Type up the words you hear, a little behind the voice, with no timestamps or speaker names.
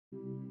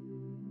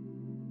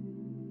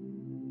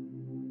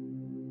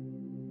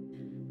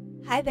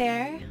Hi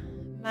there,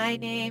 my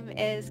name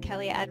is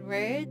Kelley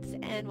Edwards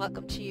and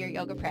welcome to your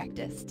yoga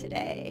practice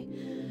today.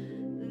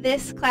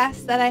 This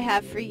class that I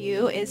have for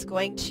you is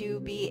going to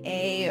be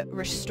a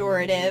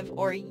restorative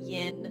or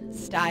yin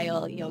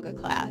style yoga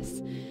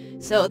class.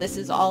 So this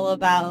is all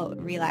about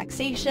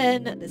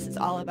relaxation, this is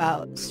all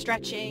about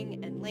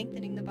stretching and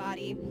lengthening the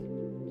body.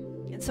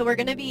 And so we're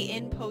going to be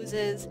in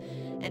poses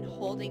and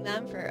holding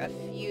them for a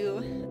few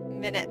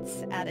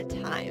minutes at a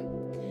time.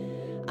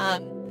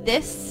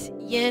 This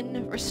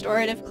yin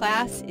restorative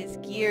class is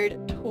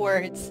geared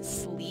towards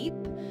sleep.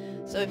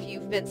 So if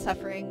you've been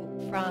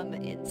suffering from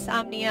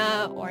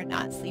insomnia or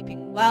not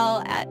sleeping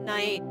well at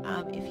night,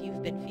 if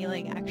you've been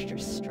feeling extra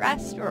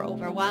stressed or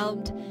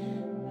overwhelmed,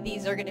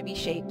 these are going to be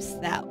shapes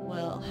that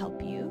will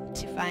help you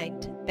to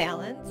find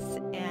balance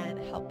and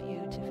help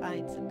you to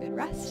find some good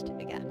rest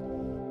again.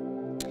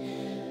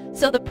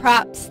 So the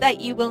props that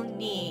you will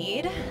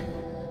need: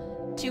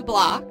 2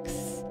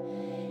 blocks.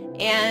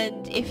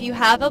 And if you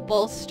have a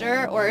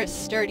bolster or a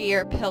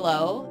sturdier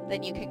pillow,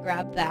 then you can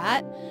grab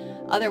that.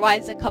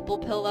 Otherwise, a couple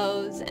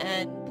pillows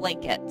and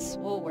blankets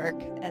will work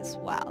as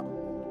well.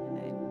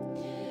 Okay.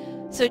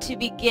 So to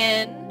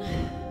begin,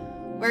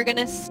 we're going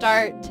to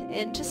start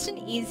in just an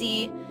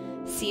easy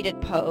seated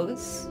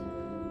pose.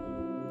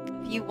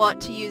 If you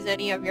want to use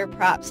any of your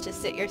props to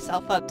sit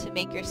yourself up to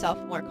make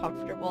yourself more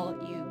comfortable,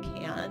 you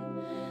can.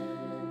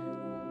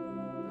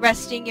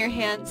 Resting your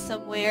hands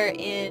somewhere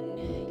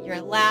in your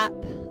lap.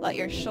 Let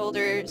your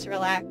shoulders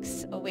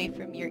relax away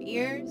from your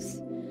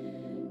ears.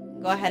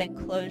 Go ahead and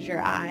close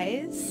your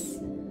eyes.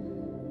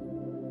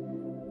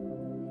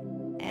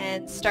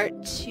 And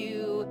start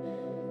to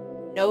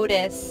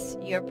notice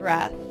your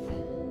breath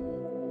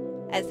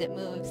as it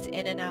moves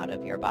in and out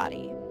of your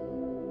body.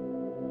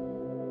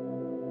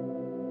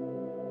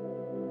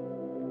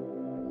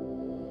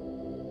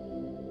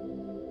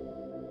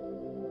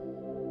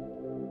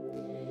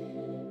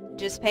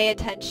 Just pay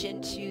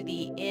attention to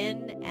the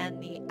in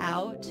and the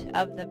out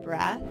of the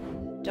breath.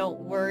 Don't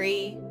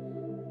worry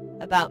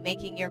about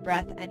making your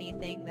breath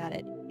anything that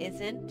it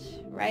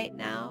isn't right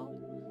now.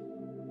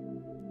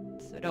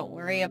 So don't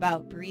worry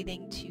about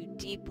breathing too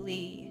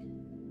deeply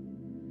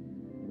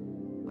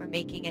or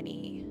making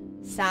any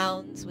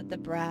sounds with the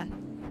breath.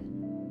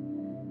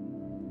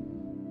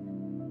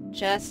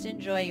 Just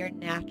enjoy your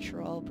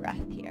natural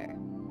breath here.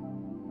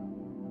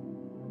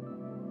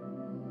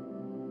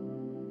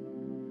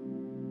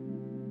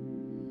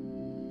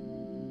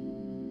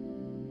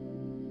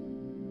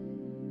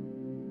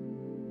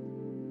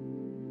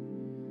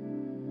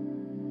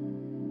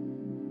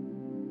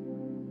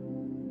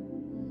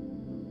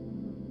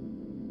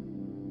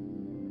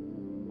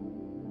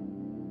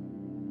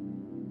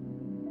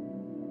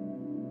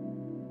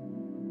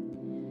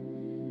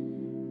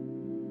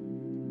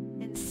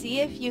 See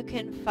if you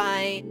can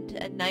find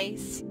a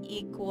nice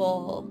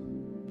equal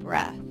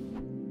breath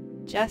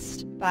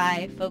just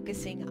by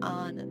focusing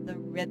on the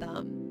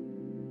rhythm.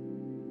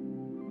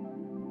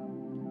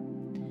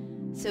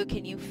 So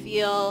can you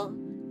feel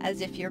as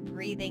if you're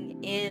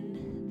breathing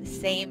in the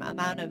same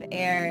amount of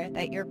air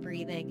that you're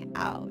breathing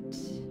out?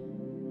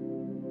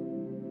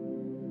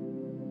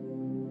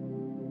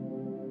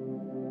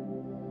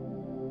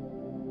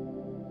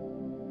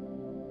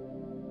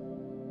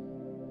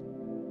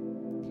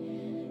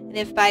 And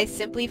if by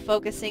simply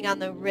focusing on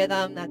the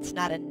rhythm that's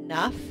not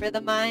enough for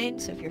the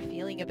mind, so if you're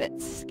feeling a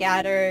bit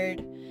scattered,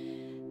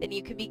 then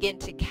you can begin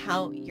to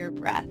count your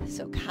breath.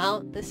 So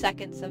count the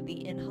seconds of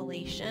the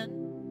inhalation,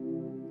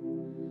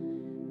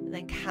 and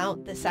then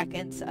count the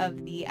seconds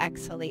of the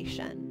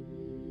exhalation.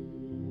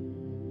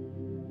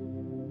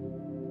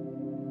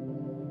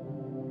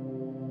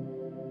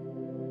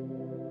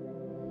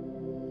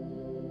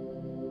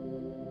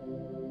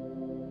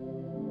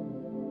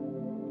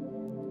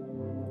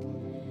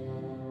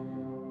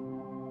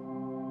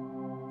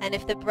 And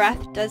if the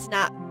breath does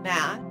not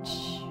match,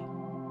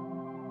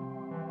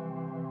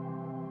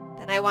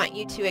 then I want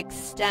you to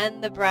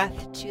extend the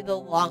breath to the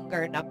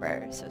longer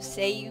number. So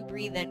say you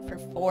breathe in for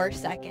 4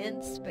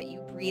 seconds, but you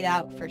breathe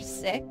out for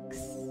 6.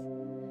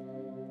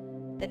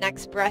 The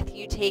next breath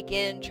you take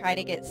in, try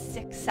to get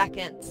 6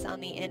 seconds on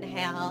the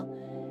inhale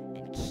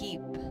and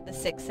keep the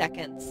 6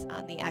 seconds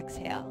on the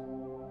exhale.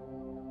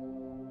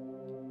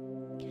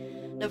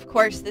 And of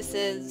course, this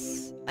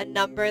is a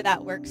number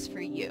that works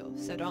for you.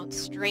 So don't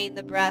strain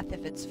the breath.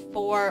 If it's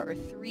 4 or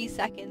 3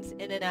 seconds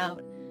in and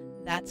out,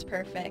 that's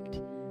perfect.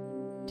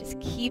 Just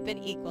keep an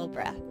equal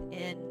breath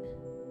in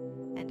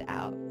and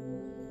out.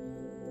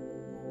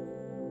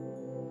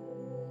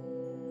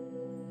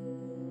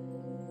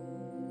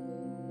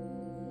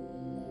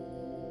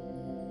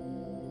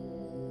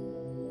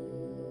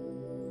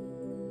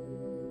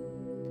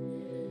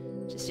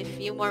 Just a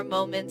few more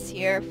moments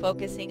here,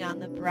 focusing on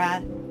the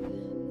breath.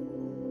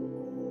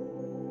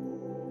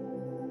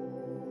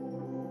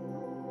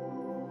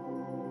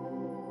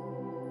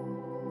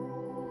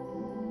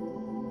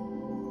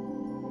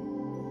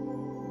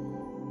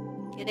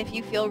 And if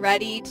you feel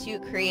ready to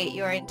create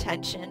your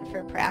intention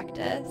for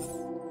practice,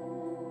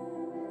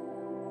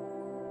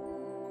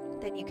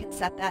 then you can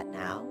set that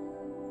now.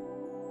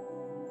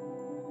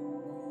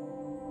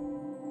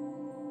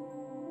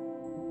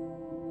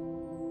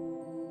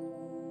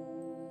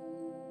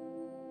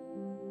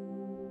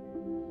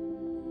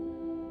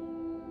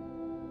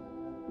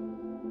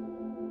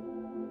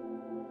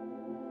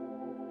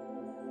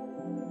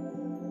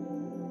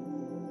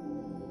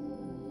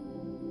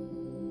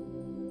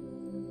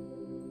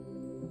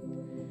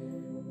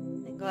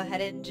 Go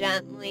ahead and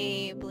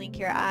gently blink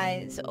your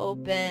eyes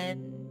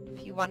open.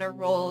 If you want to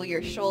roll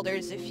your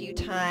shoulders a few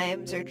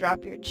times or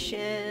drop your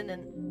chin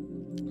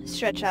and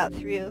stretch out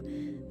through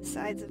the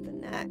sides of the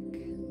neck.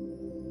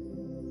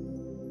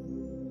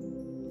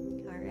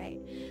 All right.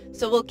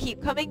 So we'll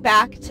keep coming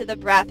back to the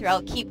breath, or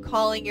I'll keep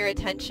calling your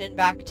attention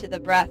back to the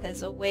breath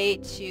as a way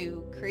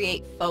to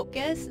create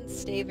focus and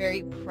stay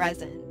very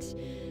present.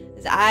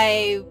 As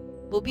I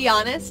will be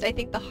honest, I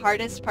think the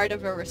hardest part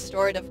of a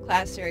restorative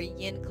class or a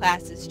yin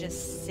class is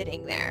just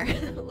sitting there,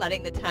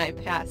 letting the time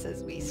pass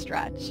as we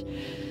stretch.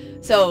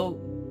 So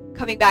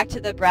coming back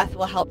to the breath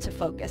will help to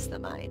focus the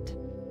mind.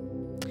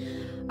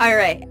 All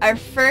right, our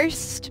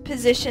first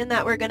position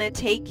that we're going to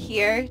take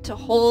here to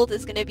hold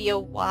is going to be a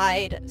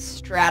wide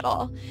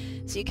straddle.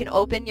 So you can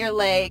open your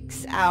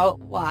legs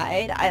out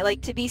wide. I like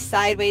to be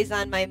sideways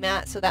on my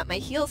mat so that my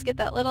heels get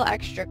that little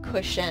extra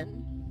cushion.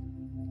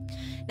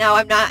 Now,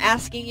 I'm not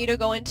asking you to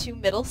go into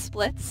middle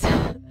splits,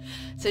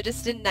 so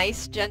just a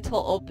nice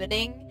gentle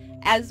opening.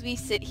 As we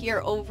sit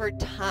here over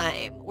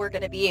time, we're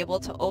going to be able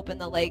to open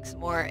the legs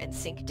more and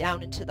sink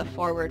down into the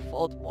forward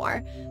fold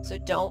more, so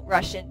don't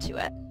rush into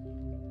it.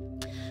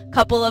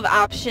 Couple of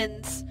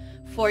options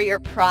for your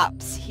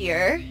props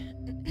here.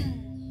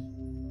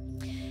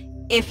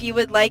 If you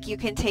would like, you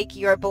can take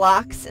your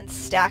blocks and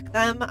stack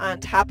them on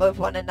top of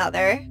one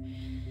another,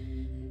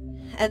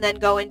 and then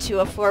go into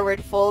a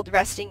forward fold,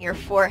 resting your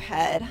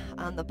forehead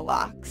on the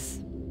blocks.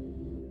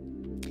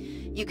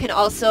 You can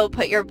also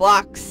put your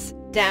blocks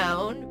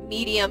down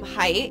medium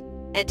height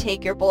and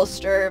take your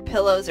bolster,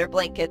 pillows, or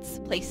blankets,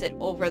 place it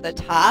over the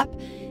top,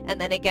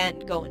 and then again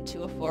go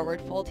into a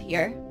forward fold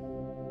here.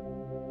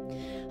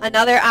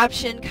 Another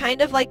option, kind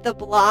of like the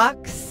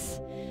blocks,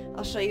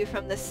 I'll show you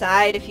from the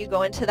side. If you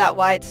go into that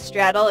wide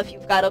straddle, if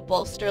you've got a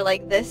bolster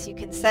like this, you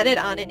can set it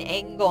on an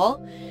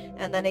angle,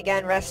 and then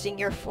again resting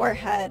your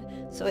forehead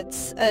so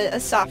it's a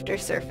softer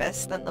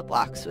surface than the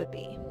blocks would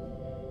be.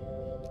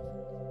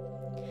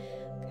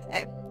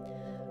 Okay.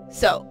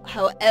 So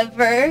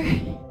however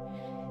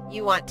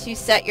you want to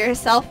set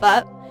yourself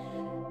up,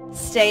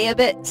 stay a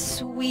bit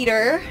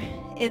sweeter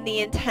in the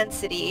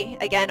intensity.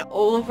 Again,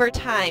 over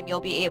time you'll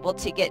be able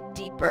to get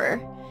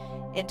deeper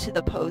into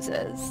the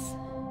poses.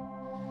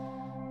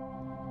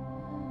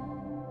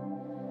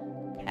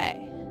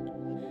 Okay.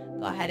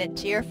 Go ahead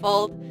into your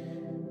fold.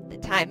 The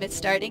time is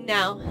starting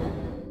now.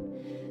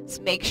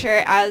 So make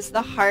sure as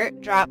the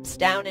heart drops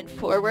down and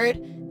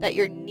forward that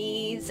your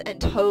knees and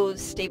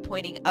toes stay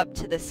pointing up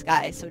to the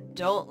sky. So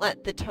don't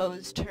let the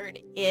toes turn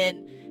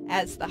in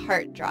as the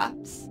heart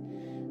drops.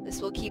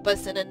 This will keep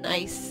us in a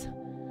nice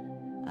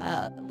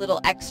little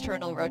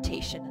external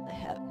rotation in the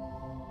hip.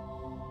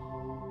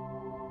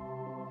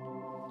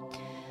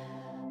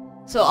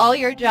 So all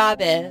your job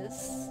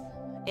is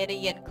in a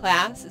yin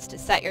class is to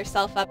set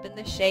yourself up in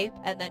the shape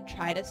and then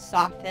try to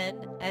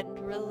soften and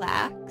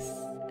relax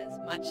as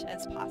much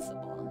as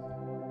possible.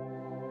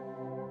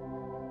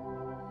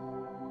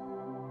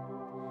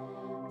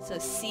 So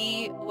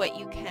see what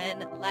you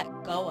can let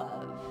go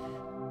of.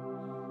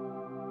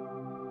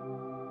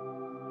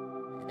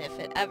 And if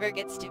it ever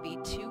gets to be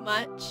too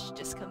much,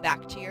 just come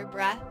back to your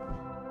breath.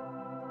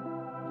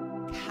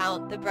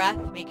 Count the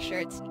breath, make sure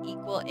it's an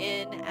equal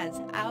in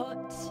as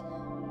out.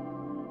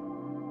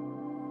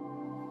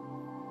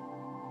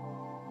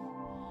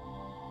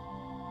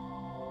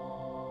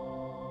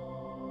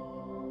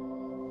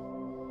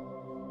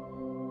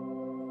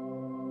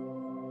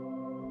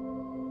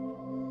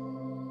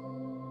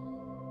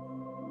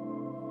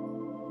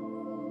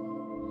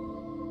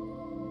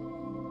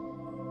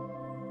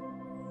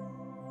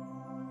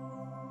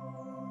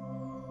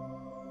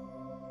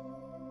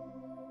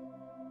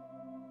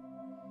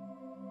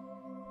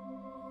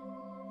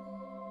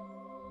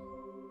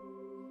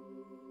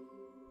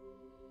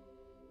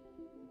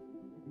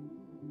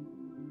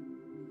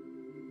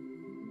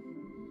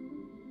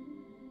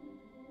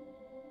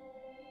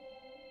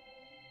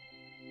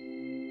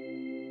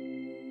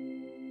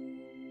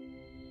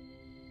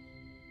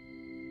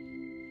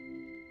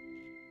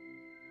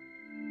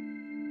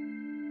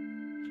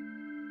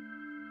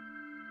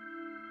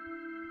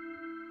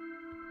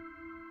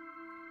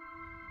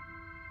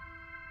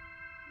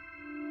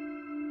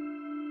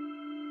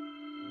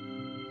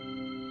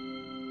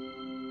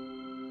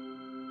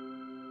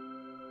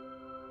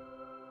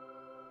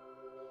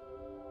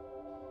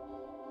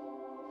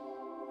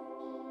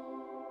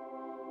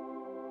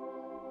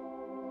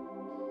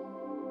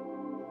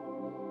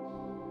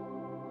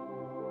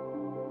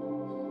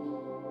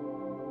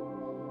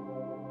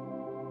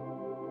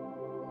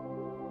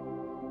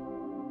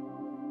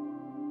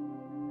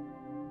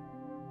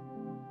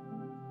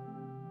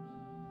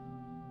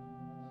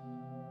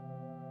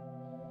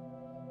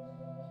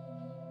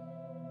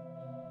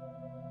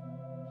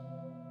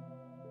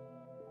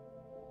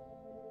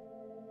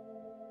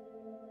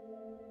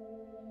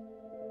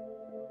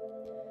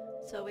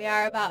 So we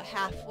are about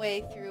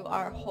halfway through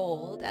our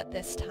hold at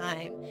this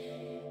time.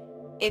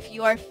 If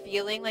you are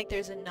feeling like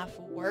there's enough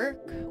work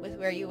with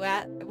where you're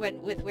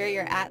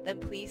at, then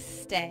please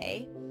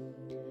stay.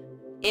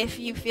 If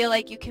you feel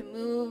like you can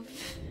move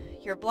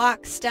your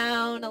blocks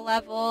down a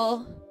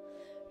level,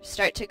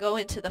 start to go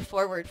into the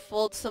forward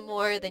fold some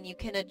more, then you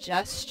can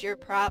adjust your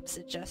props,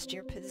 adjust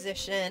your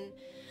position,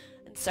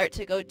 and start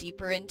to go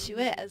deeper into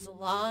it as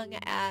long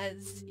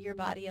as your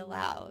body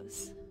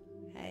allows.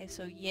 Okay,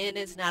 so yin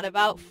is not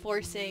about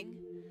forcing,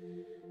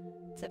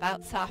 it's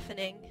about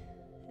softening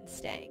and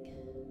staying.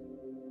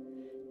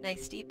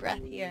 Nice deep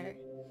breath here.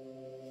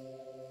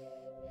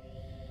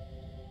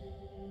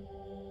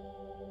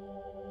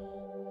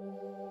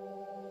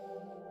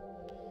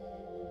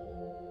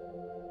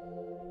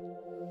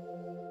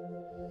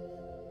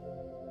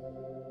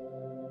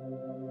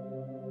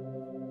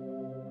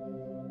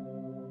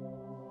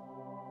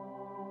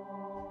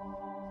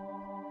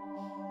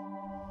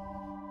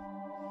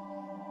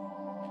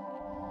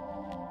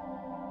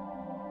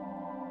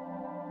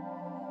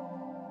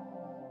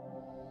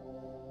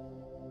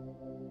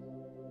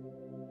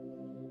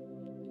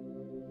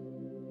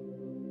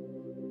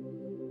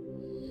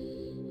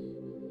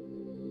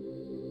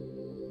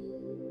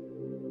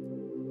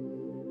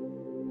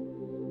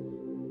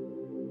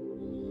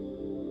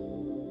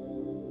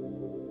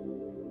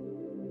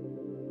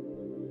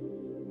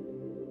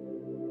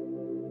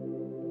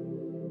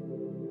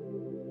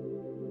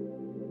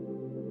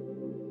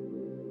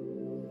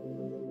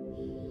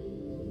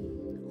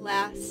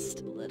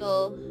 Last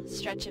little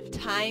stretch of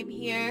time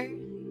here.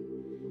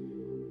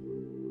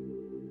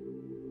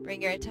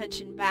 Bring your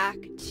attention back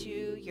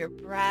to your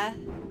breath.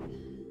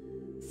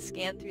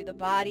 Scan through the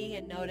body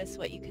and notice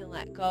what you can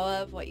let go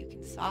of, what you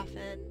can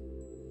soften.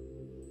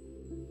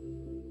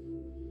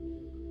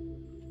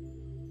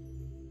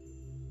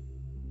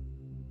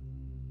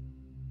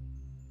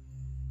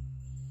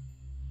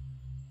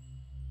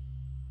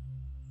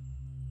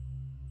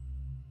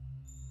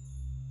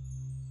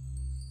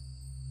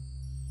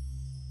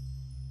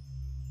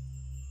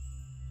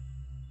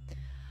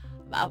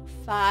 About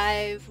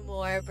 5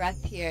 more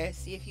breaths here.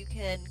 See if you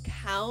can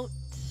count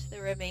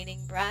the remaining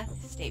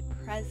breaths. Stay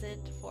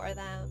present for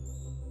them.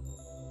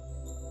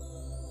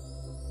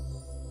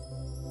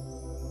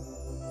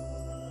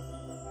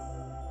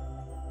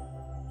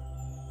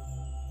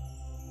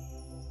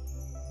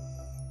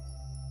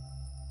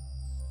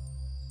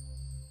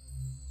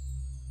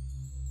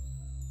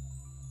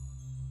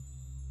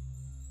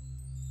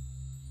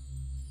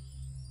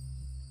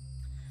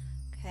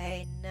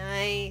 Okay,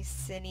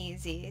 nice and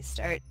easy.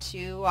 Start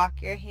to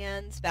walk your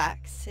hands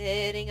back,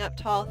 sitting up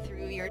tall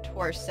through your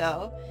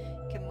torso.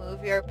 You can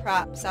move your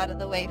props out of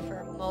the way for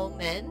a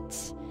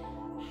moment.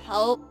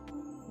 Help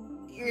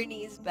your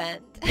knees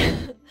bend.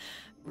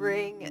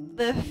 Bring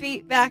the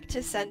feet back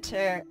to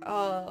center.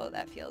 Oh,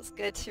 that feels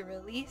good to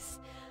release.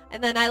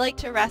 And then I like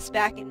to rest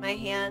back in my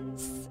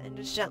hands and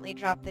just gently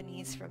drop the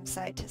knees from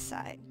side to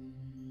side.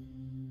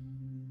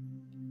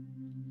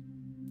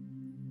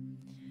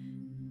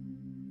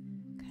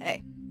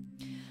 Okay,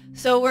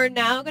 so we're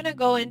now going to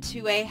go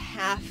into a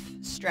half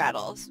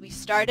straddle. So we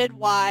started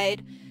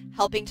wide,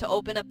 helping to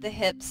open up the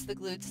hips, the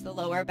glutes, the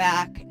lower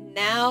back.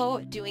 Now,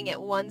 doing it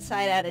one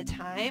side at a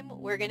time,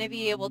 we're going to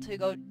be able to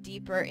go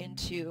deeper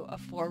into a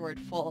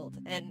forward fold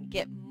and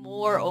get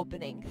more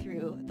opening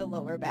through the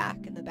lower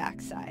back and the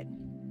back side.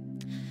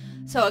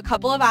 So a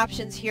couple of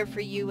options here for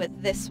you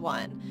with this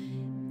one.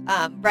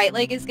 Right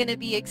leg is going to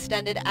be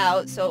extended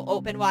out, so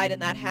open wide in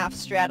that half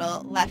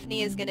straddle. Left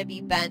knee is going to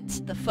be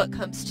bent. The foot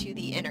comes to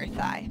the inner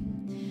thigh.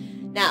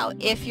 Now,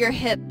 if your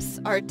hips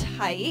are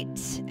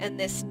tight and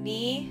this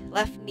knee,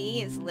 left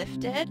knee is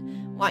lifted,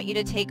 I want you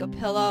to take a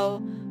pillow,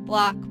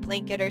 block,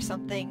 blanket, or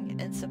something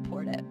and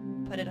support it.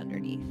 Put it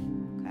underneath.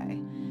 Okay.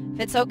 If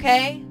it's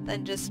okay,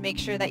 then just make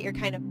sure that you're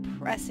kind of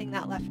pressing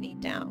that left knee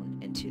down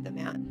into the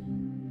mat.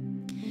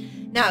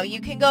 Now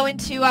you can go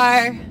into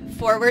our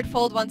forward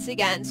fold once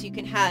again, so you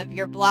can have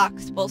your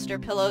blocks, bolster,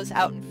 pillows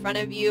out in front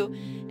of you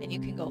and you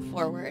can go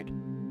forward.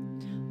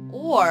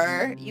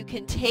 Or you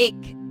can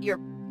take your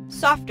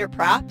softer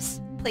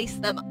props, place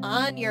them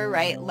on your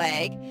right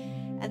leg,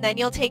 and then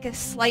you'll take a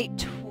slight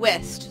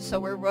twist. So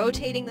we're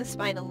rotating the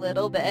spine a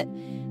little bit,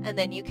 and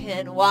then you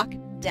can walk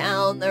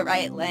down the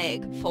right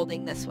leg,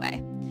 folding this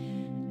way.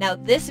 Now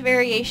this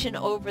variation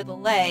over the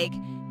leg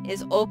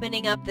is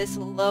opening up this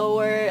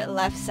lower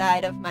left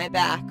side of my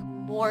back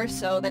more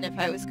so than if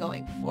I was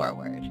going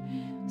forward.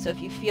 So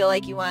if you feel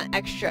like you want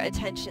extra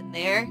attention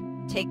there,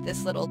 take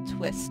this little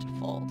twist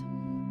fold.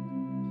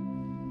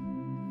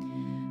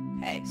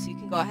 Okay, so you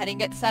can go ahead and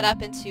get set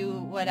up into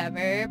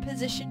whatever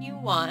position you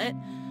want.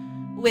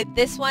 With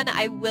this one,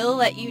 I will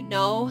let you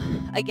know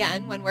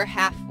again when we're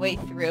halfway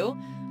through.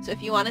 So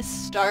if you want to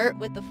start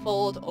with the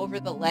fold over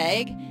the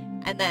leg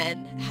and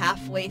then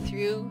halfway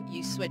through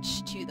you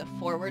switch to the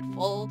forward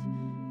fold,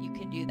 you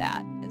can do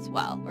that as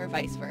well, or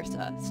vice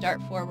versa.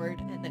 Start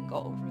forward and then go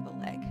over the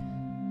leg.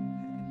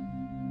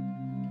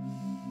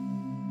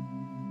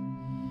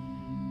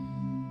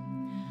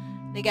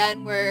 And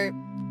again, we're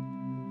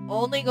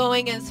only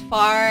going as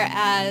far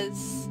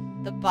as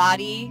the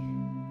body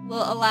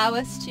will allow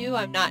us to.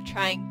 I'm not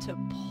trying to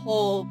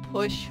pull,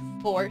 push,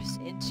 force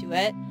into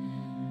it,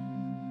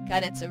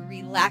 Again, it's a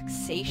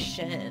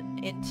relaxation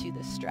into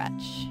the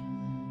stretch,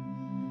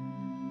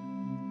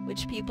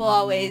 which people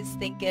always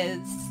think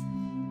is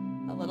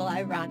a little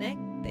ironic.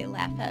 They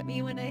laugh at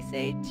me when I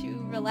say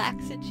to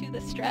relax into the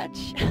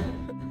stretch.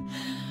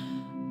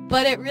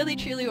 But it really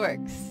truly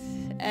works.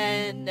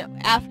 And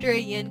after a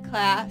yin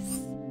class,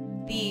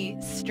 the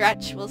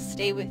stretch will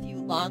stay with you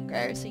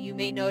longer. So you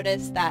may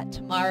notice that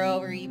tomorrow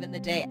or even the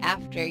day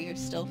after, you're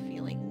still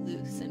feeling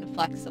loose and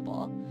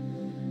flexible.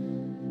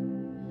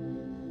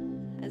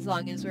 As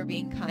long as we're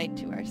being kind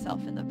to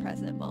ourselves in the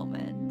present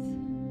moment.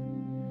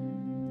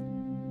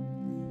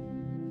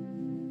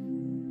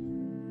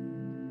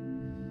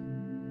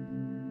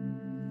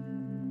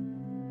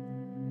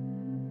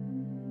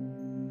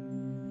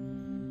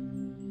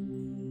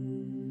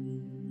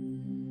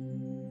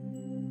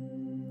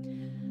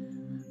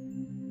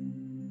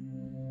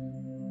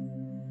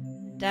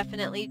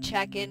 Definitely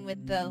check in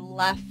with the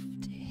left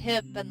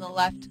hip and the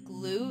left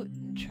glute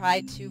and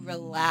try to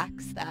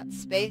relax that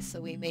space. So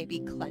we may be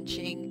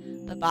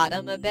clenching the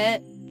bottom a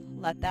bit.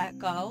 Let that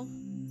go.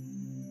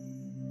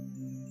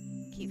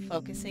 Keep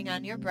focusing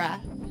on your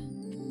breath.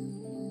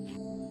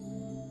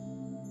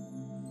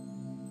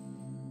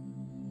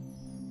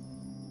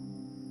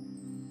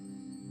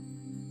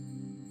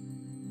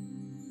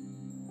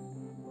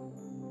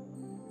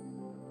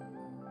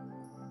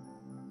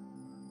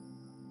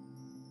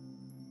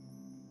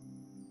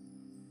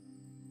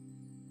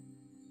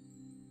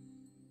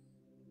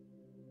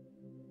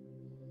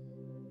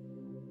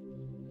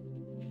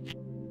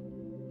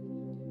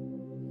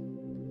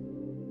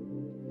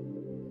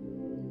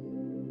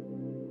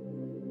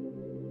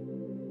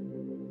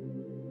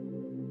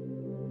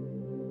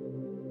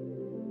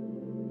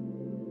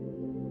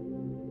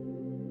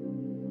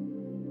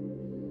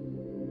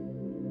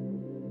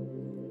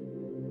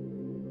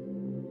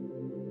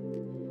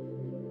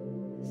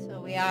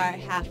 We are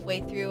halfway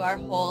through our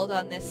hold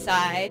on this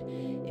side.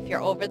 If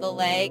you're over the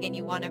leg and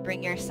you want to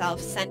bring yourself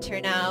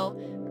center now,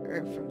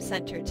 or from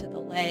center to the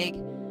leg,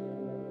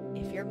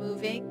 if you're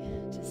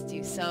moving, just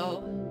do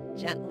so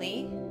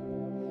gently.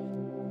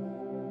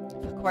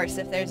 Of course,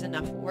 if there's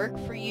enough work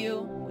for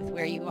you with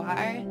where you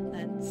are,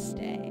 then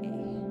stay.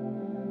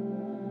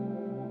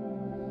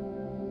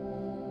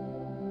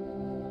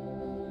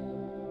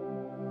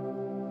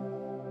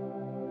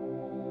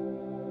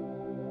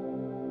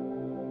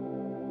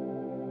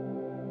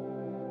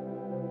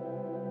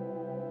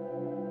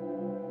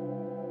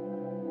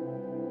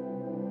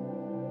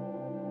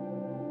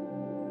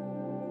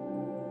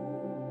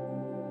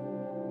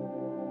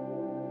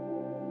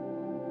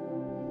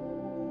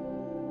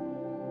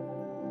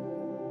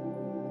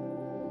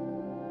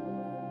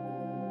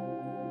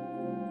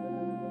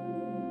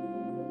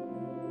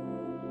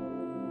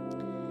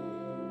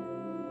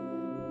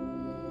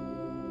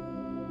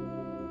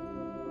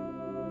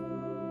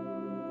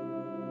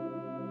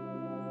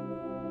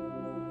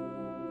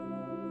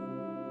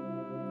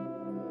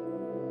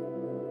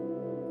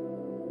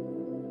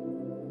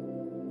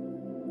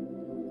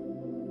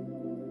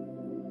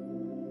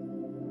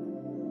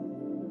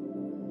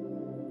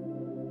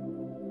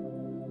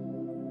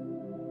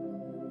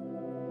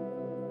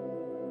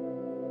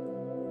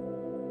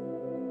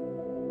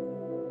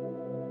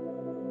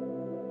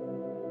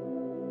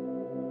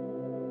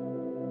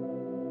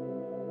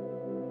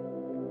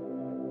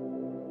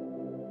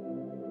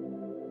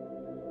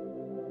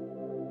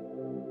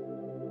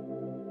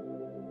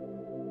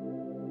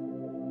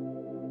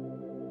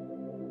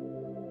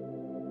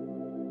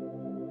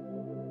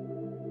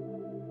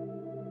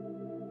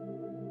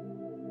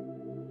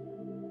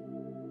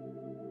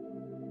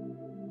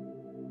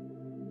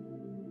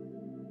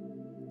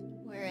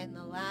 In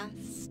the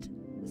last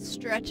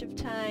stretch of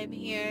time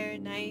here,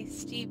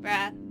 nice deep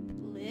breath, a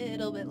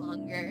little bit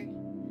longer.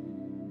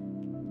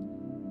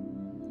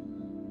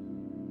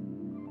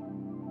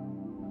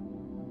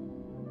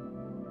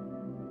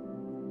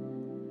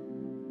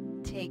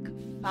 Take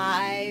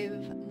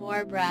 5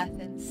 more breaths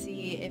and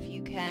see if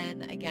you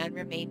can again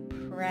remain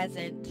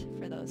present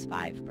for those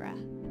 5 breaths.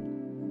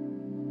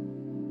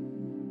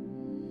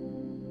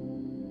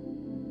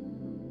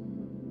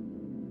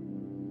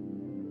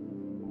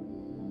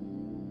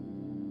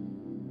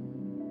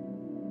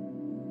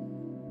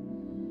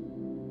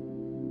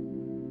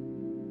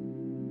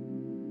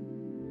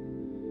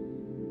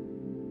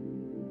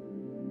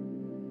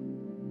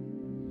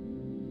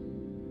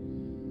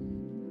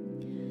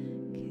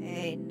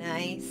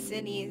 Nice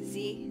and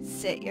easy.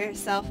 Sit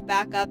yourself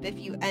back up. If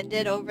you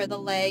ended over the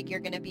leg, you're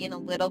going to be in a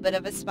little bit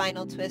of a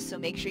spinal twist, so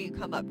make sure you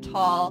come up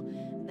tall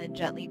and then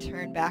gently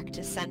turn back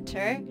to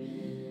center.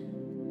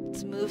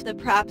 Let's move the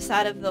props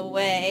out of the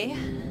way.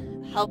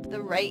 Help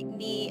the right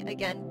knee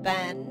again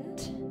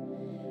bend.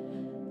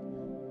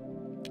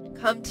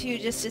 Come to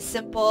just a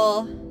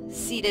simple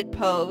seated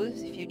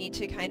pose. If you need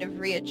to kind of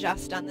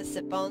readjust on the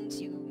sit bones,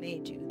 you may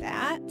do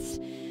that.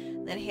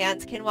 Then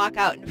hands can walk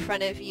out in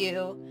front of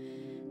you.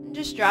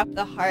 Just drop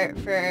the heart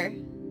for a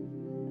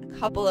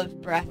couple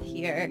of breaths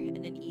here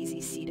in an easy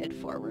seated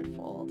forward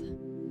fold.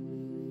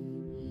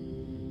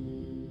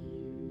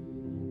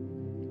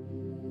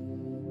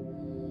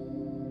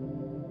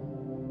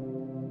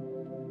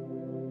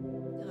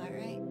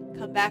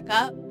 come back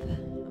up,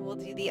 and we'll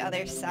do the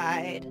other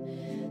side.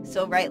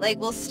 So right leg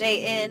will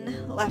stay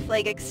in, left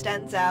leg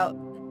extends out,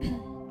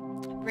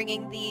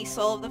 bringing the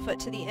sole of the foot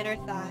to the inner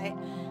thigh.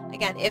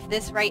 Again, if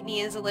this right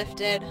knee is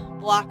lifted,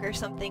 block or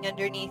something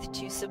underneath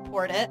to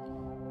support it.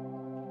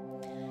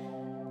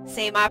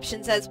 Same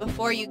options as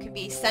before. You can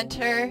be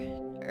center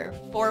or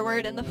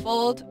forward in the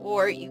fold,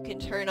 or you can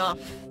turn off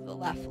the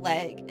left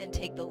leg and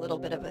take the little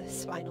bit of a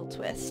spinal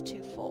twist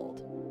to fold.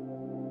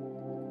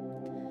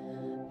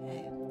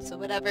 Okay, so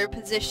whatever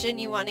position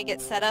you want to get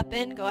set up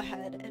in, go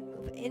ahead and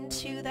move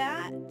into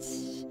that.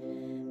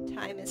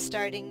 Time is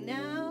starting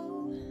now.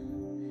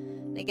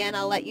 Again,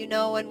 I'll let you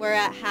know when we're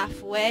at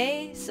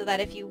halfway so that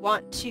if you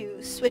want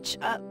to switch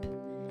up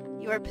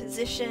your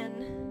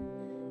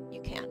position, you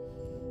can.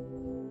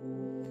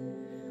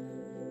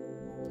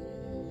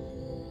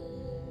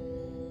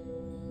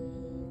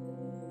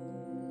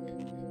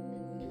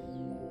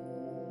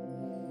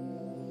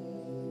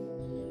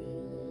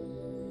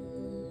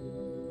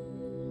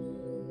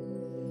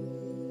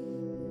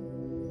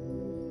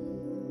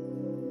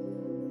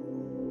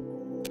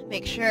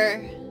 Make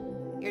sure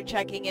you're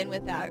checking in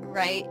with that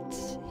right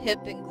hip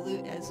and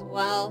glute as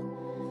well,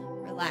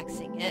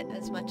 relaxing it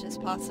as much as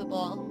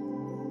possible.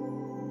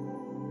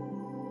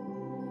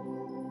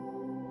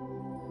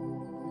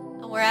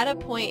 And we're at a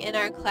point in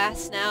our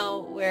class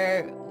now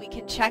where we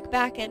can check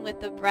back in with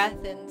the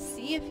breath and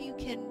see if you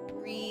can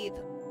breathe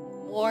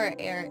more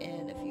air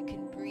in, if you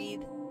can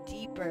breathe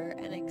deeper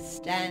and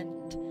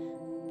extend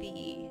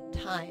the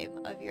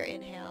time of your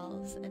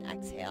inhales and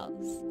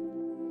exhales.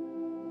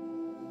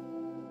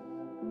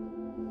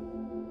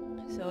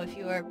 So if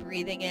you are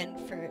breathing in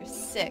for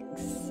 6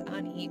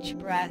 on each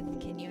breath,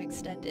 can you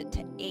extend it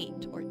to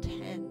 8 or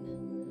 10?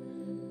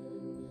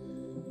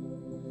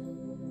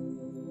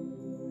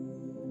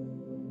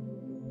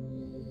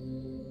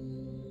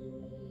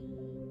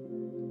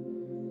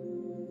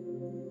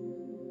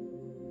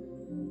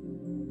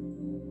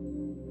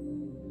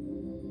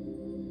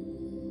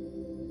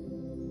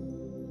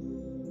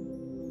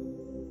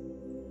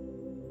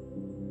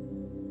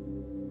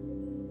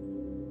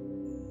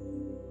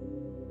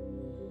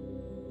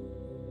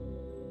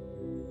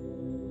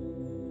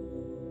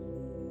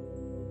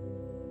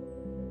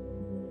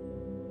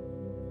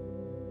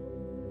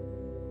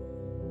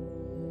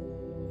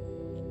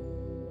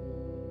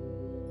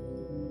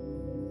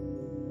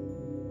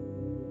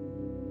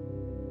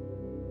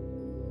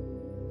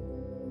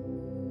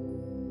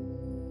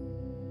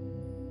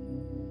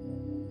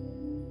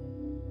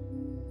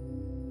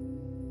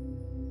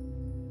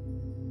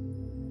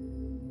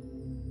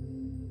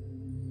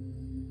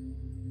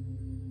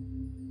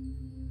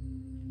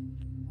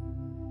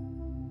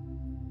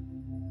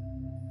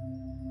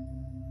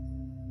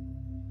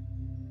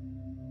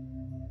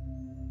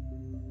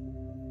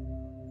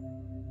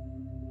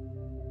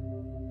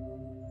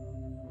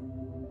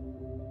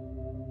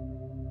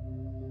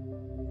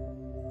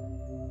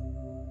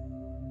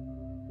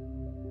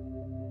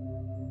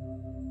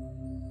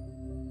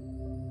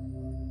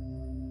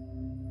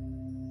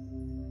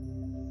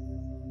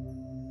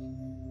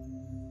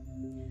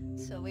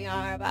 So we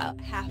are about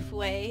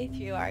halfway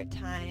through our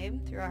time,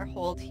 through our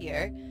hold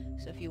here.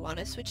 So if you want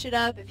to switch it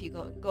up, if you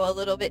go a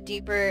little bit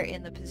deeper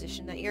in the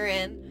position that you're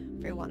in,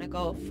 if you want to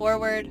go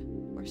forward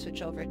or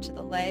switch over to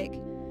the leg.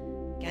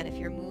 Again, if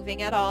you're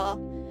moving at all,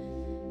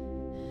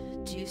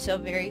 do so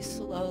very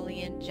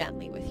slowly and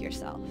gently with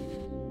yourself.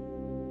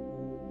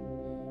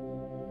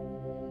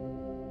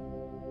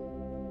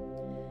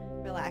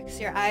 Relax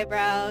your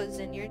eyebrows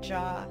and your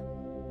jaw.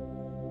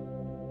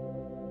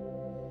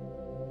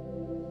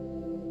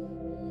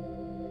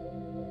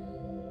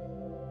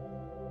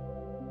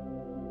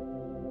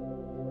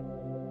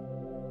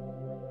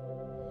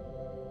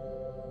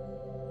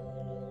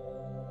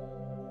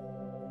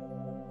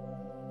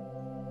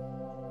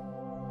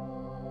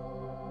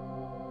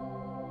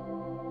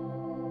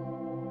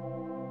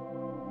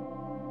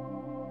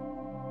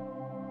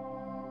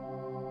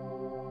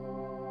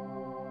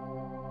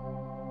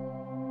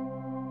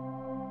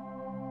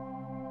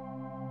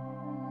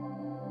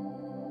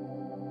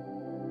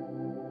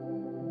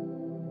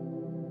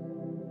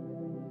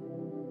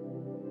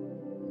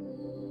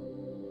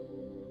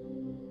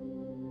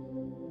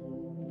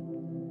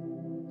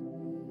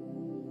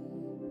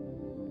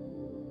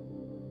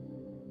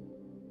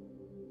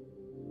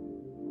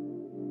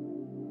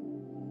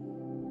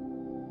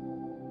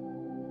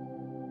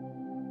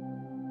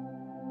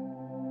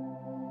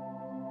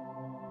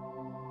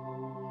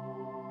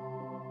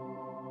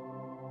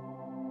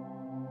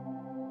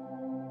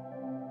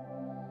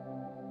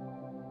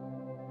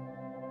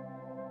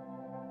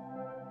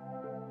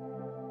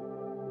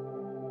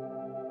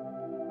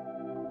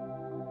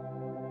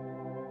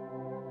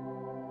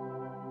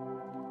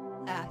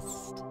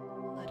 Last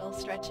little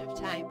stretch of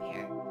time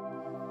here.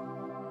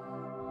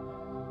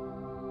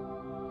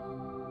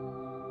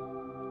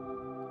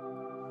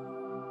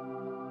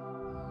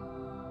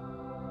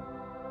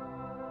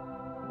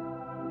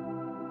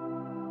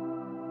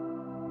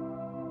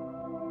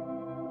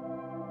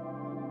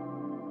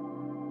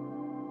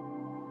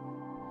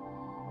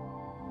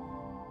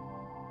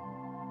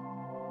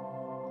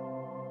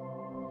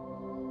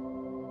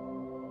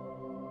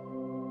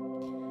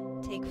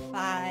 Take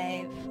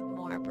 5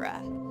 more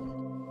breaths.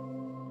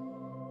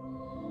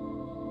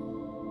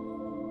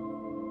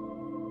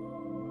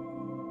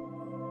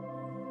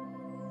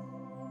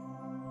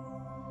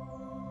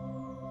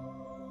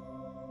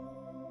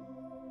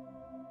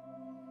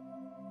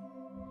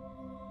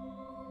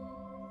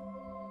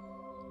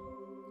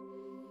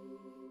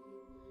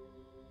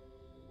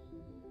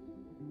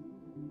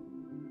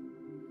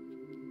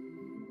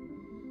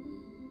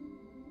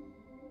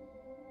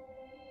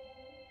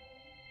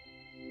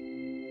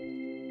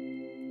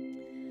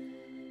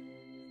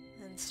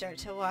 And start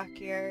to walk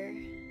your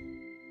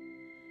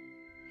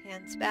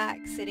hands back,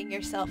 sitting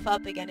yourself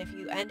up. Again, if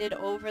you ended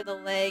over the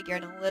leg, you're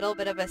in a little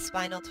bit of a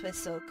spinal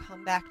twist, so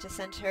come back to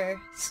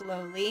center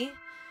slowly.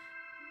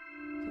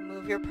 You can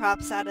move your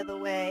props out of the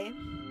way.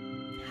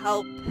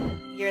 Help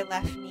your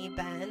left knee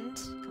bend.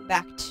 Come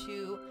back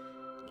to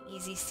an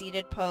easy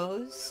seated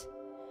pose.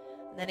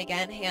 And then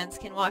again, hands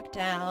can walk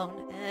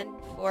down and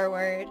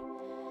forward,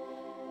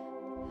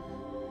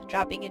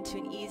 dropping into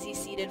an easy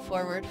seated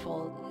forward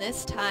fold. And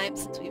this time,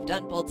 since we've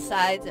done both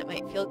sides, it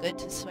might feel good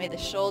to sway the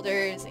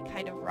shoulders and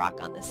kind of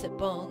rock on the sit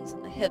bones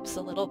and the hips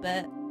a little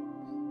bit.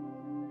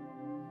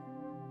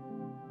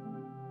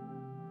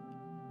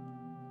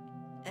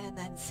 And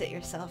then sit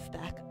yourself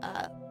back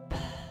up.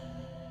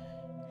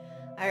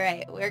 All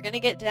right, we're going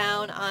to get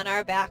down on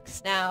our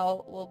backs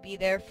now. We'll be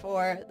there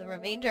for the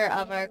remainder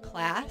of our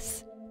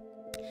class.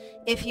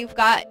 If you've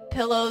got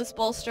pillows,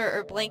 bolster,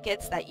 or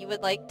blankets that you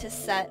would like to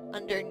set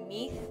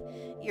underneath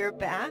your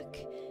back,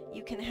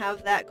 you can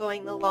have that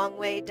going the long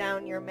way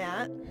down your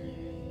mat.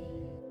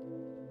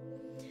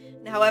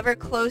 And however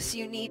close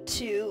you need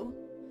to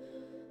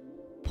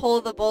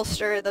pull the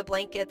bolster or the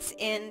blankets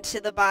into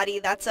the body,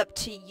 that's up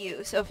to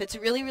you. So if it's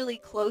really, really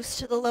close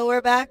to the lower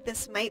back,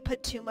 this might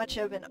put too much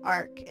of an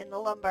arc in the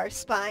lumbar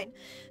spine.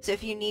 So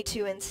if you need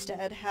to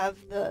instead have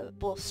the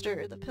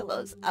bolster or the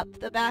pillows up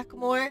the back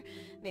more,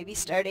 maybe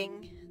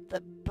starting the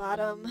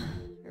bottom,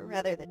 or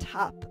rather the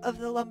top of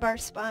the lumbar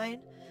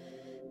spine,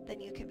 then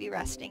you can be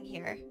resting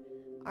here,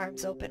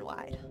 arms open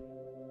wide.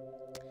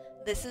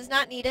 This is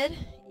not needed.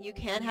 You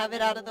can have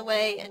it out of the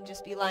way and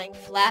just be lying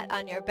flat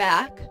on your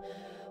back.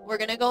 We're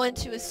going to go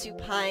into a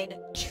supine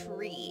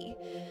tree.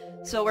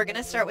 So we're going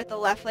to start with the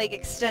left leg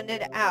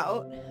extended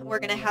out. We're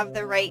going to have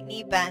the right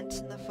knee bent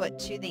and the foot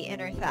to the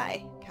inner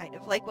thigh, kind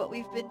of like what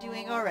we've been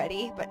doing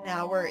already, but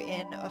now we're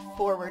in a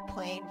forward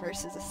plane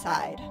versus a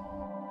side.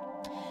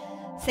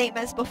 Same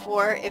as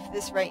before, if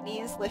this right knee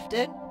is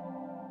lifted,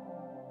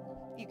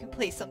 you can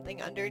place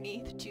something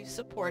underneath to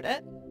support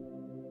it.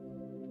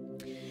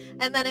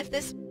 And then if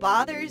this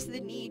bothers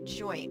the knee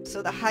joint,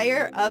 so the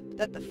higher up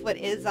that the foot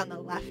is on the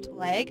left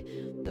leg,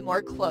 the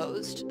more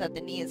closed that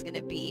the knee is going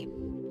to be.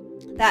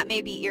 That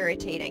may be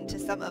irritating to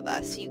some of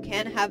us. You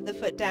can have the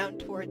foot down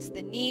towards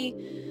the knee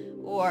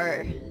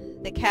or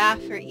the calf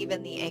or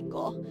even the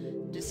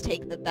ankle. Just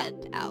take the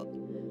bend out.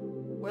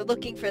 We're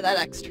looking for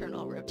that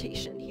external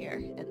rotation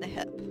here in the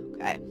hip,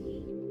 okay?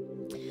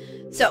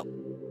 So,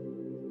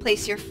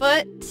 place your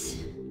foot,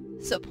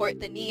 support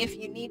the knee if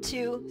you need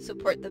to,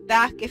 support the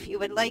back if you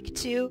would like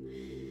to,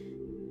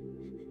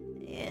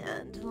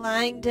 and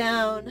lying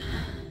down,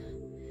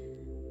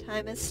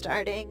 time is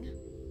starting.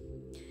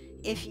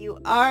 If you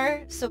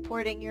are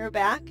supporting your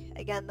back,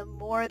 again, the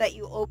more that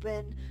you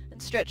open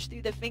and stretch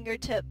through the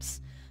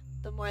fingertips,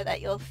 the more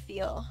that you'll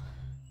feel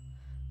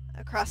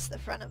across the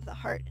front of the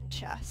heart and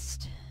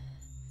chest.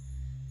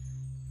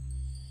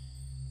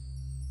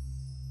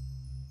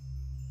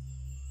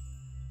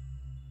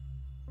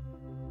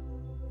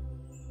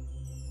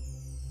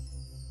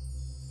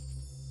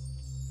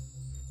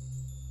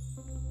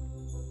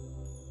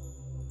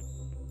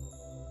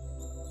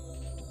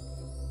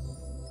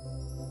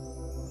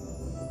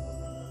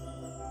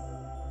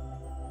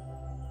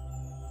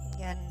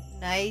 Again,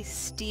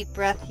 nice deep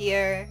breath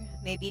here,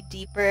 maybe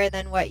deeper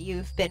than what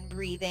you've been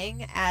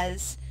breathing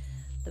as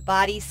the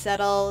body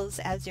settles,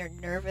 as your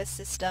nervous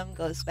system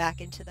goes back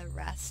into the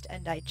rest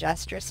and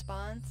digest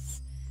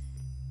response.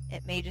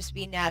 It may just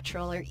be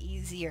natural or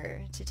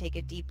easier to take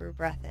a deeper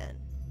breath in.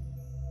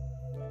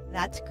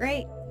 That's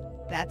great.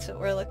 That's what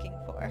we're looking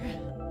for.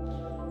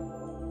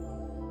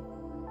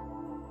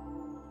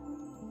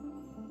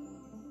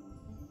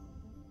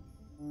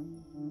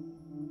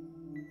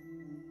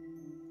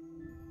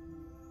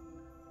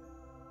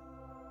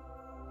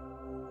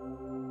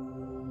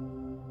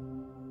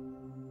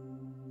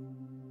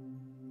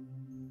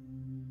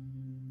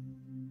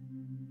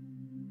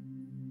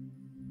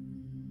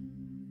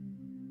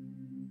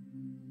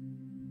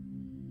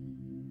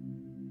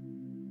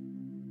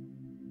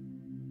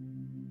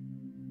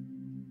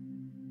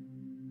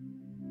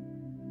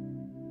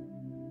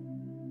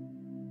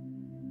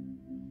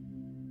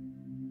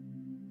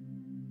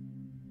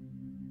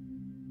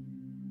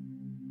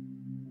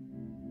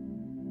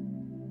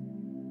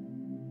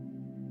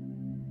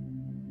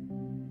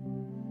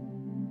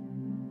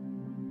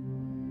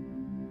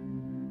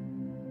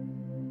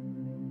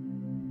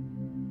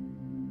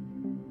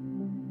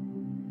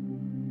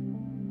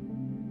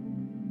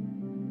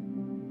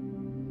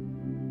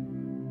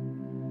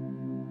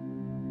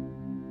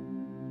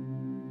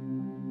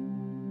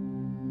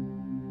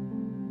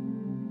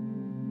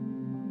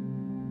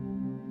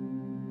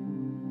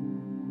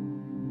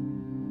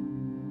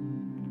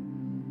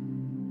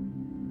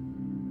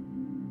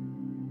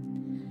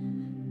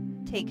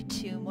 Take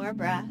 2 more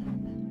breaths.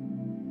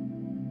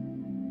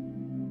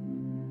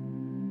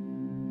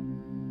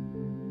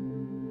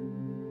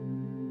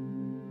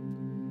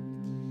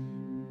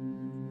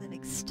 Then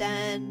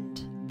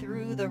extend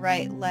through the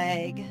right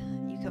leg.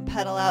 You can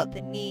pedal out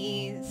the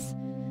knees,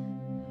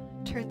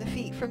 turn the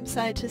feet from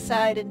side to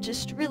side, and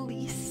just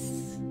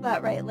release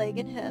that right leg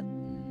and hip.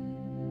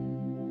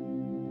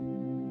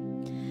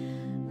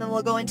 Then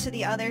we'll go into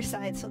the other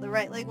side. So the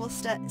right leg will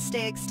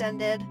stay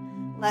extended.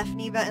 Left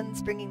knee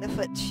bends, bringing the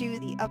foot to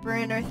the upper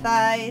inner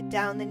thigh,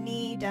 down the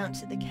knee, down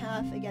to the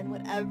calf. Again,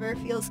 whatever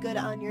feels good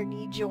on your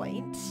knee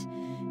joint.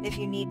 And if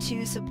you need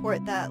to,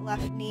 support that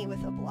left knee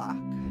with a block.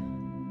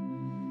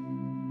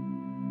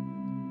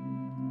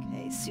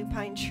 Okay,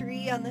 supine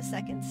tree on the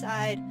second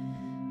side.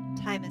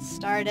 Time has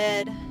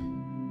started.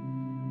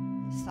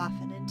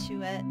 Soften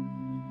into it.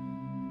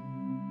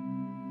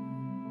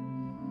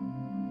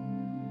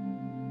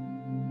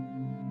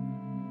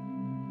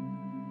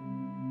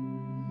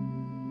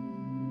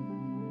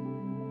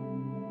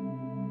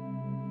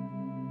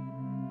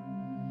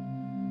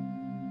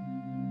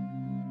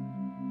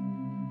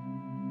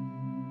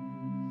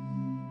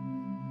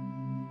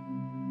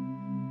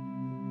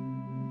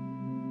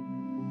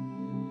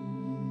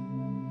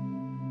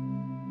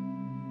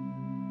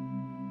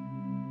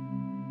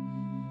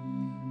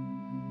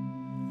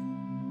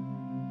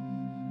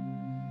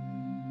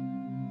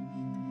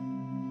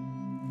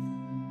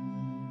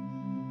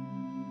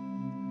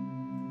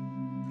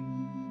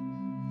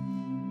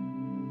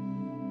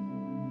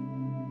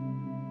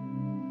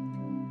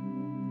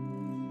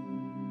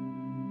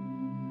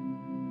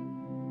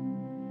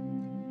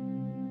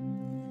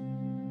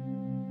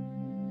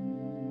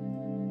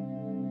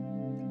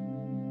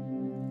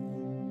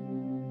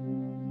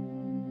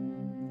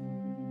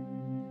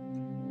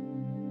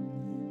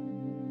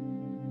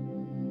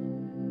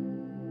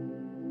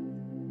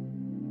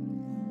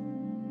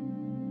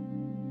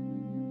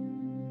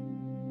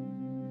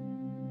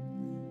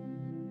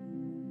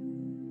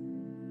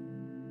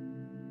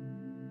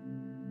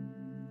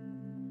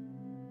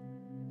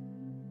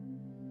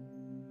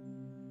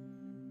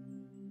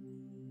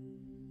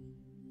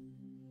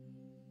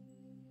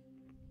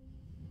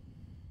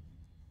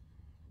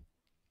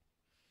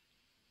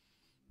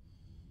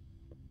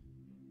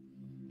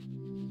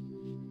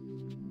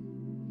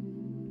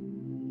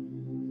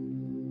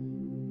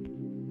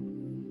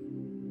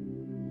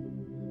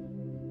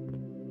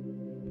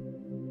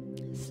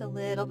 Just a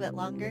little bit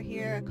longer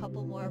here, a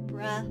couple more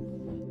breaths.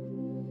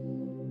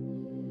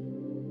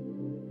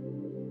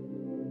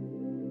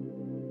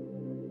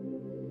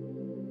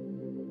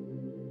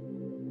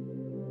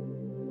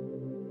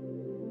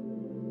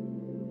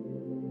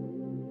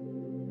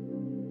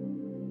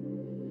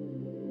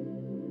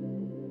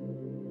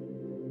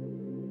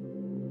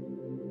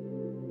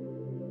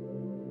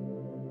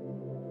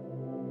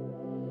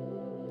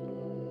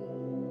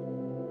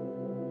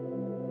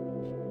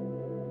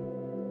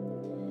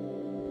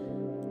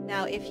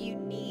 Now, if you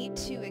need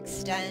to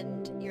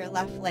extend your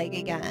left leg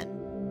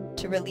again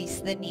to release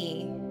the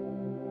knee,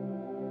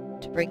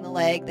 to bring the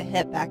leg, the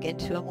hip back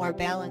into a more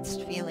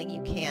balanced feeling,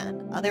 you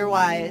can.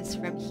 Otherwise,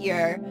 from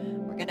here,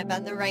 we're going to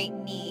bend the right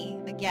knee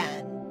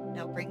again.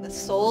 Now bring the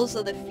soles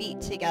of the feet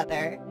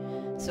together.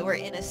 So we're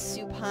in a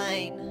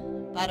supine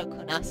Baddha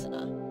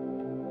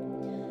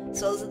Konasana.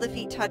 Soles of the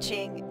feet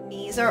touching,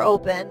 knees are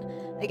open.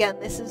 Again,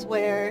 this is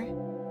where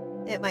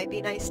it might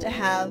be nice to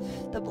have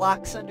the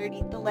blocks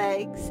underneath the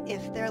legs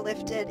if they're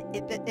lifted,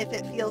 if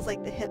it feels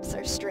like the hips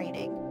are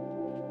straining.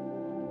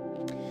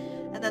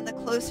 And then the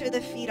closer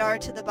the feet are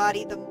to the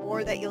body, the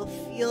more that you'll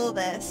feel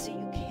this. So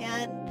you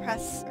can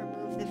press or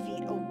move the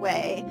feet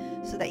away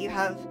so that you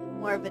have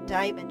more of a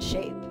diamond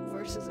shape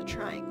versus a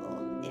triangle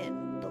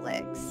in the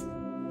legs.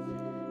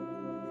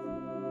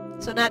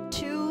 So not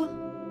too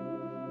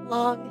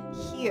long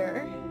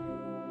here.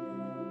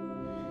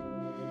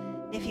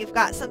 If you've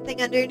got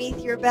something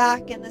underneath your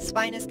back and the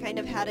spine has kind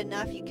of had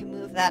enough, you can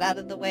move that out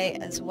of the way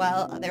as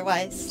well.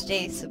 Otherwise,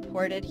 stay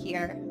supported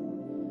here.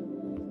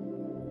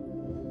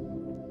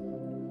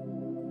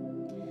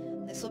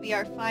 This will be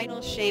our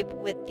final shape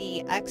with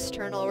the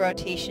external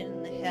rotation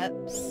in the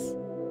hips.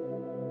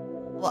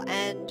 We'll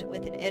end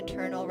with an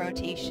internal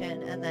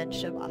rotation and then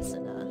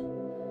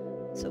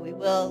Shavasana. So we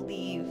will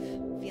leave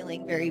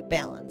feeling very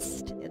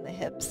balanced in the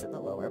hips and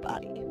the lower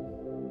body.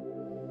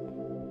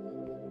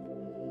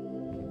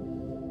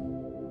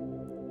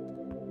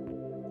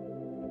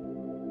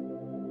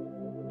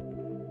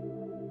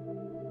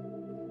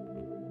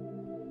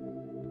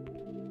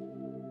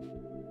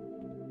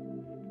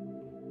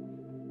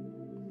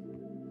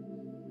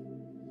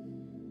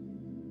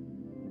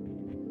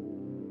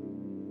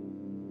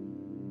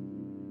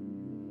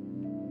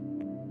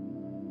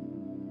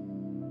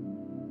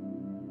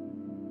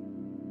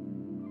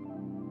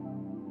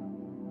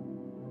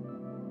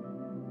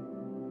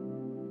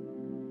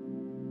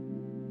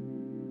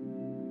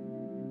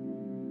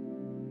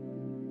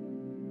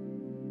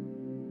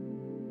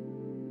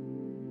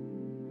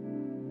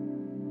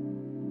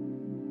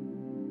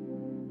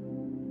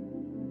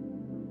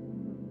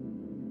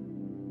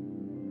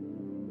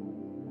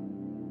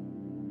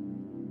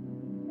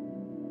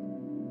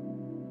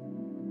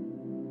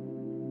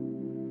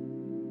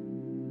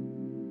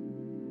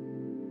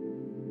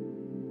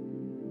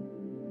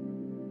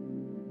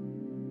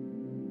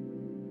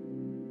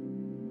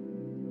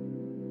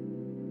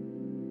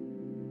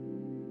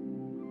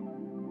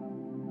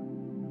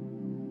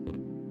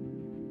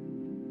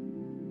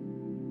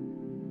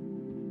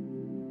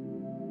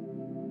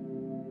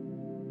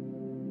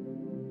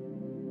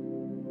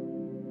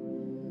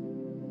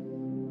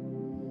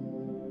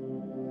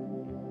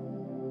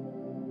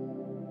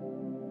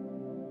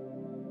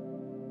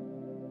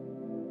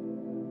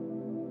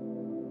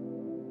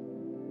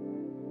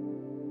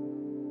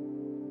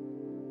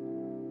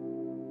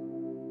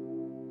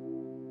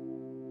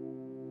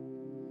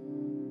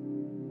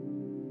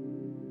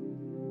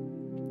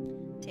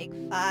 take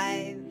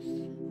 5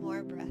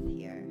 more breath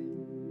here.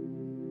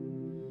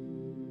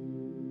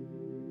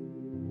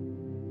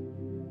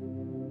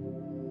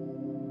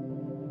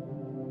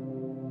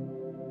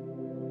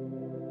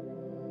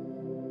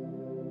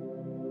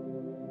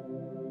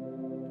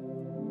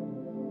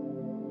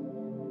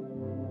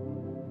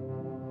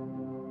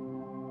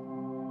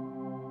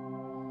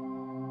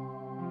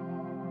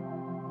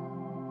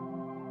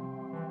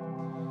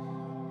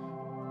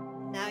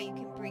 Now you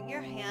can bring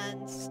your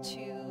hands to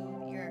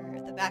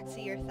the backs of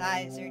your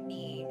thighs or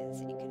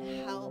knees, and you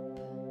can help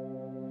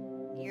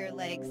your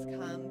legs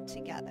come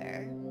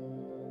together.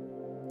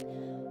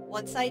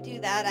 Once I do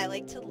that, I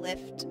like to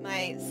lift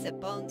my sit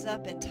bones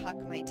up and tuck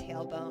my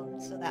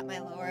tailbone so that my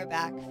lower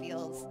back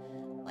feels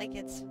like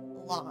it's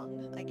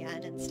long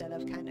again instead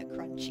of kind of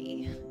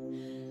crunchy.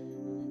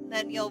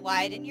 Then you'll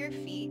widen your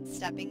feet,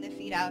 stepping the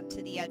feet out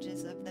to the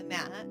edges of the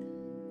mat,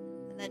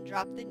 and then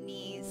drop the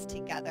knees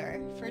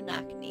together for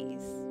knock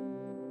knees.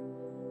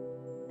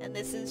 And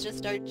this is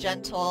just our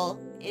gentle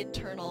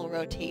internal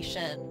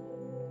rotation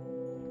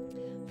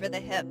for the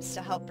hips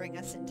to help bring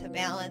us into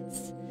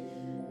balance.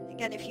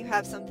 Again, if you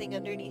have something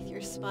underneath your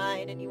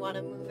spine and you want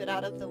to move it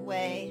out of the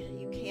way,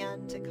 you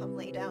can to come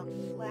lay down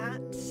flat.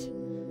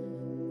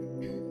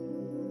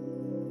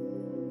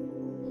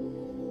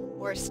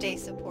 Or stay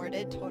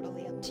supported,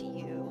 totally up to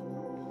you.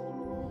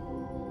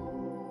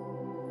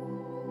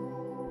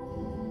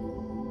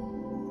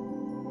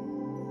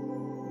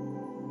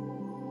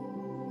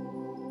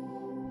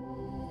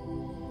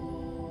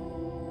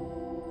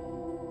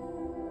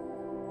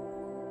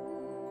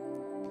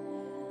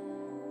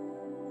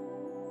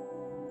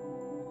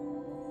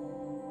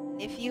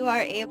 If you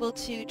are able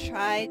to,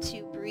 try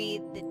to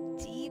breathe the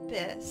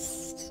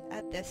deepest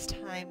at this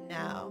time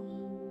now.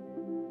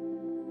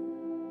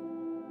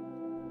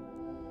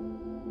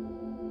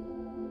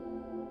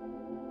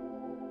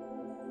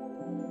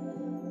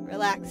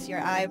 Relax your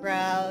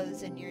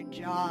eyebrows and your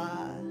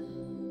jaw.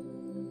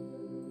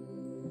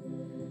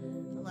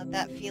 And let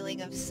that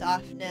feeling of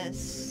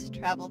softness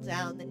travel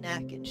down the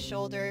neck and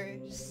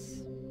shoulders.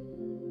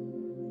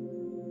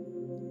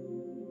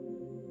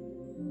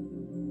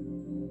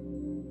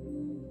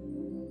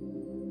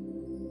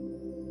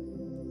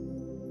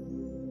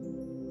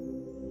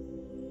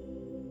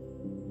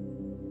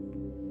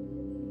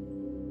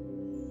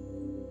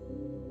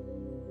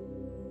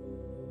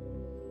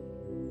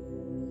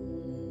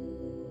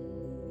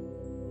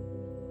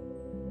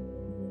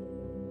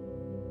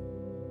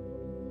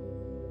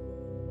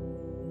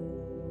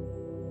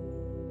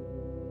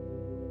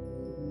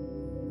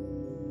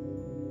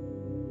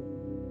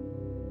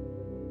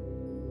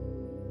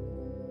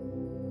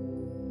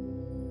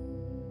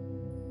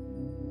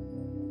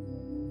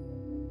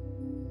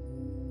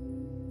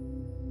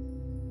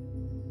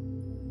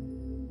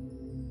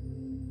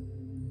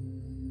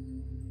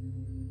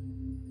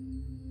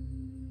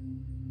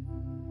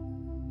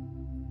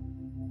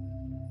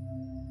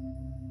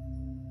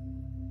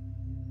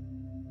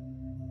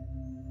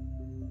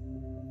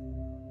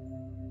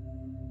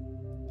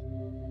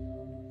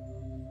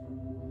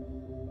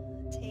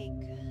 Take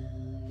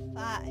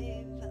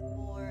 5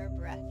 more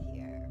breath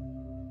here.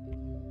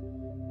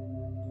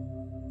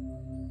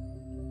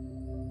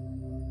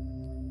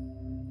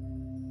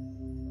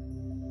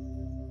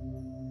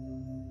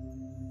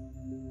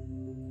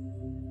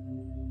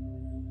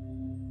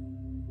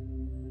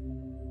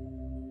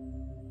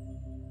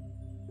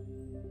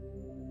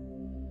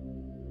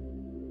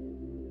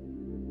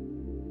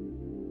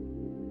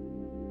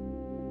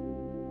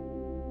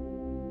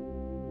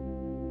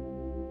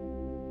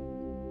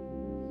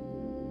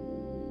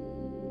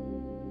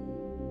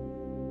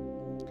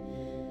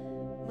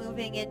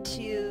 Moving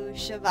into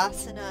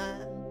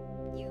Shavasana,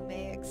 you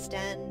may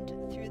extend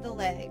through the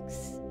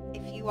legs.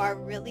 If you are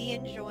really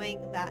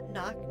enjoying that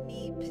knock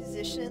knee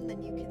position,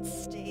 then you can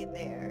stay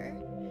there.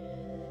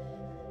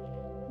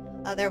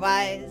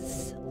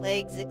 Otherwise,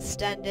 legs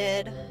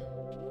extended,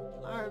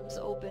 arms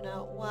open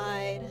out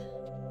wide.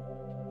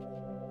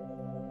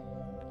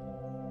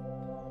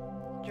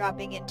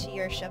 Dropping into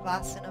your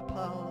Shavasana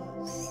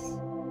pose.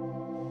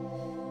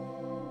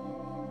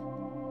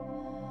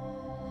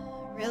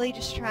 Really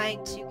just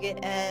trying to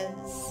get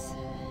as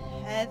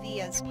heavy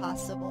as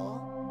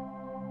possible.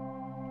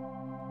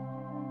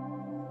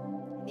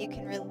 You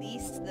can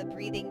release the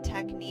breathing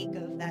technique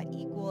of that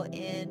equal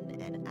in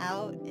and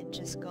out and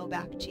just go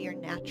back to your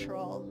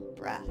natural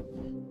breath.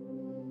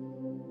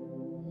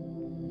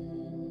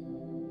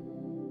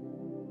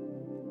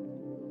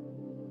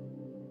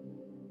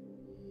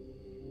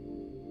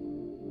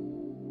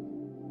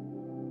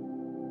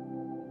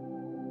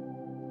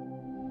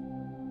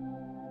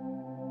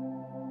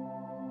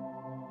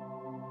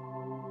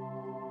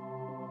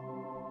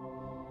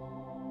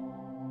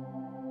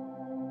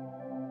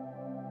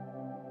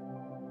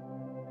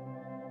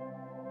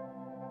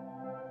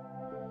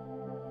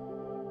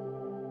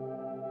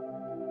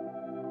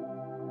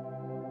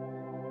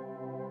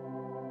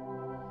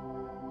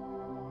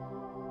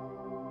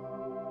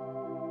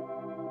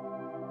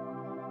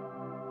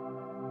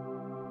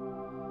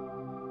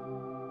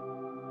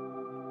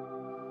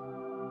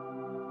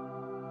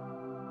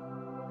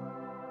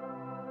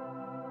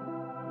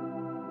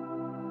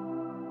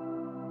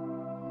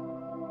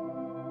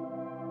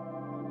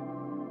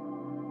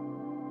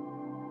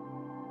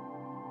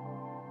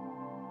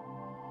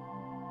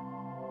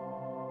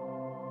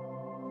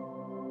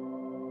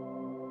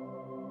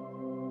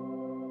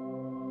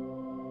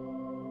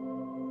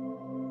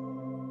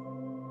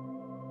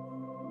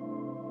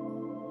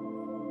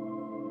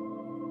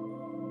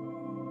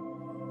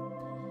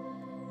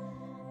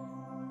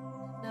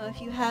 Now if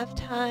you have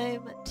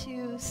time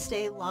to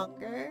stay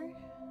longer,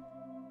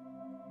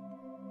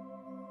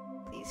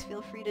 please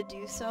feel free to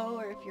do so,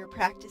 or if you're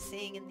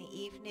practicing in the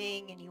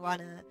evening and you want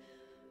to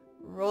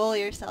roll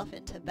yourself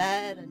into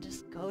bed and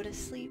just go to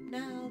sleep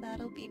now,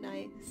 that'll be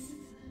nice.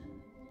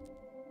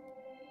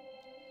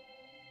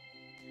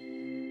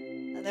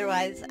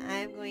 Otherwise,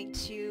 I'm going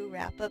to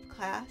wrap up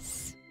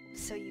class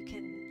so you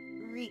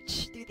can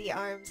reach through the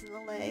arms and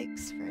the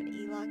legs for an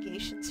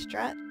elongation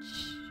stretch.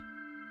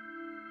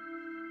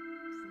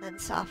 And then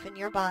soften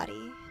your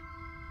body.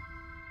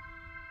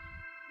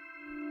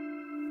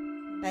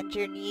 Bend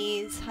your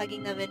knees,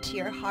 hugging them into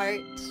your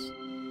heart.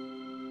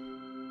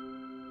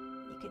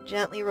 You can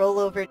gently roll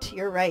over to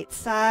your right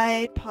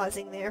side,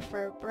 pausing there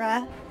for a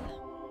breath.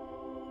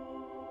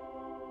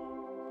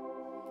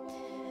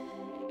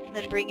 And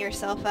then bring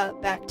yourself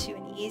up back to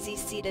an easy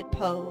seated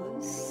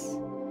pose.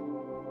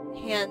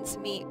 Hands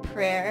meet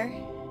prayer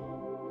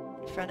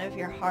in front of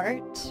your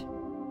heart.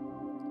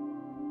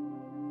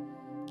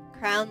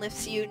 Crown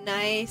lifts you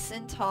nice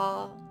and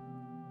tall.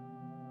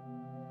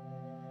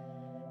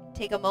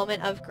 Take a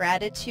moment of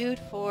gratitude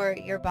for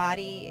your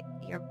body,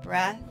 your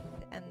breath,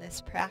 and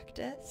this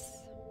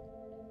practice.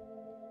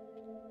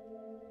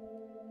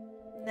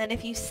 And then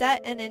if you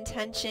set an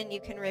intention,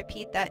 you can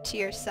repeat that to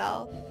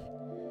yourself.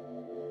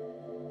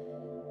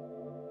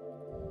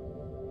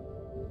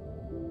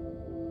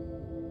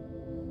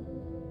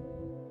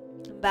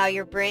 And bow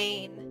your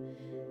brain,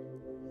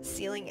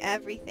 sealing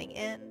everything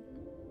in.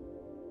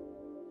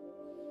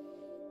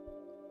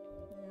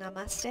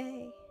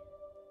 Namaste.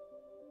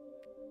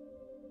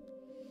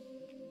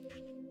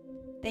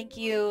 Thank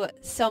you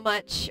so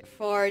much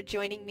for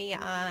joining me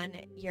on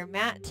your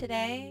mat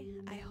today.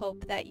 I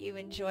hope that you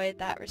enjoyed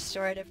that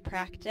restorative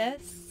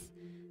practice,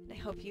 and I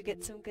hope you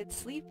get some good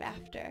sleep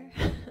after.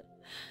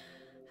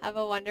 Have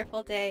a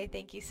wonderful day.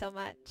 Thank you so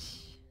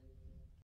much.